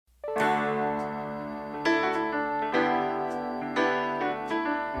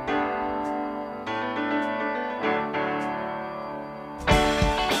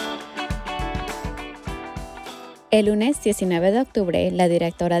El lunes 19 de octubre, la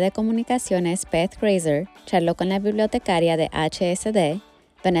directora de comunicaciones Beth Grazer charló con la bibliotecaria de HSD,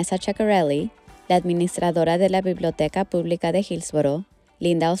 Vanessa Ceccarelli, la administradora de la Biblioteca Pública de Hillsboro,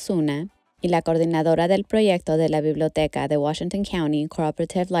 Linda Osuna, y la coordinadora del proyecto de la Biblioteca de Washington County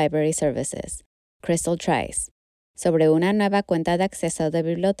Cooperative Library Services, Crystal Trice, sobre una nueva cuenta de acceso de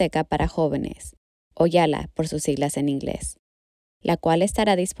biblioteca para jóvenes, o YALA por sus siglas en inglés, la cual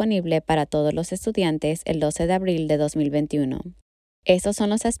estará disponible para todos los estudiantes el 12 de abril de 2021. Estos son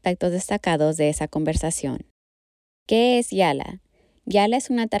los aspectos destacados de esa conversación. ¿Qué es YALA? YALA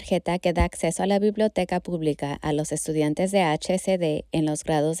es una tarjeta que da acceso a la biblioteca pública a los estudiantes de HSD en los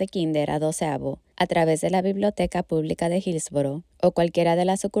grados de kinder a 12avo a través de la Biblioteca Pública de Hillsboro o cualquiera de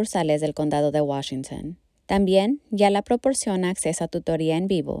las sucursales del condado de Washington. También, YALA proporciona acceso a tutoría en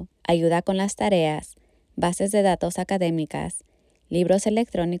vivo, ayuda con las tareas, bases de datos académicas, libros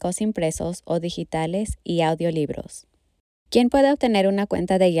electrónicos impresos o digitales y audiolibros. ¿Quién puede obtener una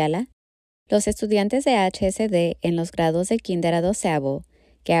cuenta de YALA? Los estudiantes de HSD en los grados de kinder a 12avo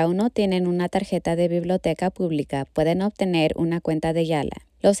que aún no tienen una tarjeta de biblioteca pública pueden obtener una cuenta de YALA.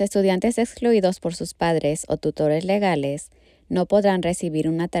 Los estudiantes excluidos por sus padres o tutores legales no podrán recibir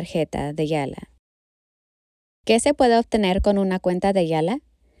una tarjeta de YALA. ¿Qué se puede obtener con una cuenta de YALA?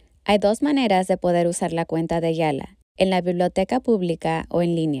 Hay dos maneras de poder usar la cuenta de YALA: en la biblioteca pública o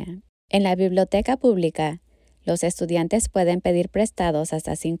en línea. En la biblioteca pública, los estudiantes pueden pedir prestados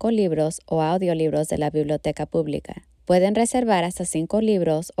hasta 5 libros o audiolibros de la biblioteca pública. Pueden reservar hasta 5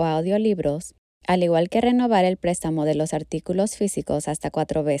 libros o audiolibros, al igual que renovar el préstamo de los artículos físicos hasta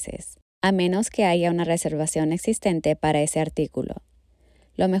 4 veces, a menos que haya una reservación existente para ese artículo.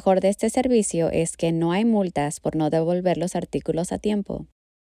 Lo mejor de este servicio es que no hay multas por no devolver los artículos a tiempo.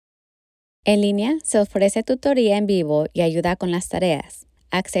 En línea, se ofrece tutoría en vivo y ayuda con las tareas,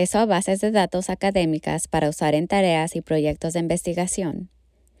 acceso a bases de datos académicas para usar en tareas y proyectos de investigación.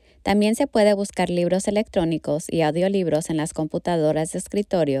 También se puede buscar libros electrónicos y audiolibros en las computadoras de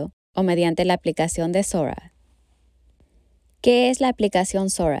escritorio o mediante la aplicación de Sora. ¿Qué es la aplicación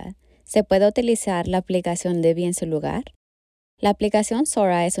Sora? ¿Se puede utilizar la aplicación Libby en su lugar? La aplicación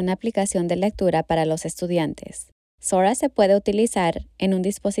Sora es una aplicación de lectura para los estudiantes. Sora se puede utilizar en un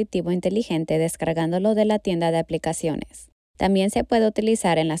dispositivo inteligente descargándolo de la tienda de aplicaciones. También se puede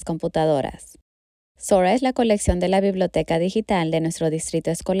utilizar en las computadoras. Sora es la colección de la biblioteca digital de nuestro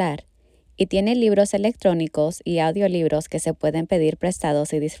distrito escolar y tiene libros electrónicos y audiolibros que se pueden pedir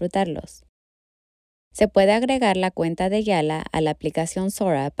prestados y disfrutarlos. Se puede agregar la cuenta de YALA a la aplicación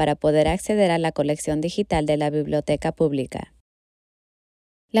Sora para poder acceder a la colección digital de la biblioteca pública.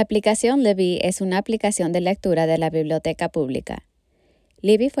 La aplicación Libby es una aplicación de lectura de la biblioteca pública.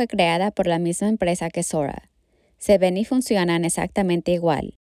 Libby fue creada por la misma empresa que Sora. Se ven y funcionan exactamente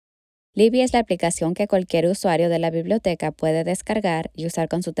igual. Libby es la aplicación que cualquier usuario de la biblioteca puede descargar y usar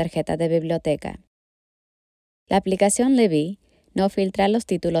con su tarjeta de biblioteca. La aplicación Libby no filtra los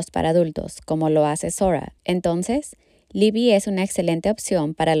títulos para adultos, como lo hace Sora. Entonces, Libby es una excelente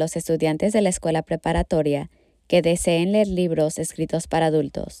opción para los estudiantes de la escuela preparatoria que deseen leer libros escritos para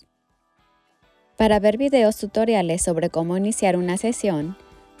adultos. Para ver videos tutoriales sobre cómo iniciar una sesión,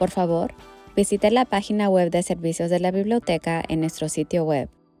 por favor, visite la página web de servicios de la biblioteca en nuestro sitio web.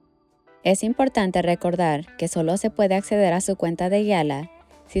 Es importante recordar que solo se puede acceder a su cuenta de YALA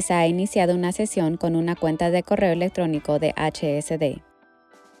si se ha iniciado una sesión con una cuenta de correo electrónico de HSD.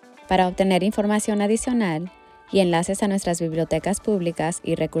 Para obtener información adicional y enlaces a nuestras bibliotecas públicas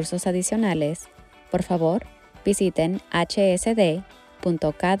y recursos adicionales, por favor, visiten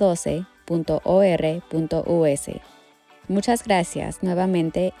hsd.k12.or.us. Muchas gracias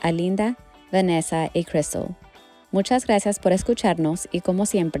nuevamente a Linda, Vanessa y Crystal. Muchas gracias por escucharnos y, como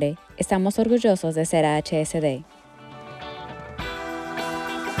siempre, estamos orgullosos de ser HSD.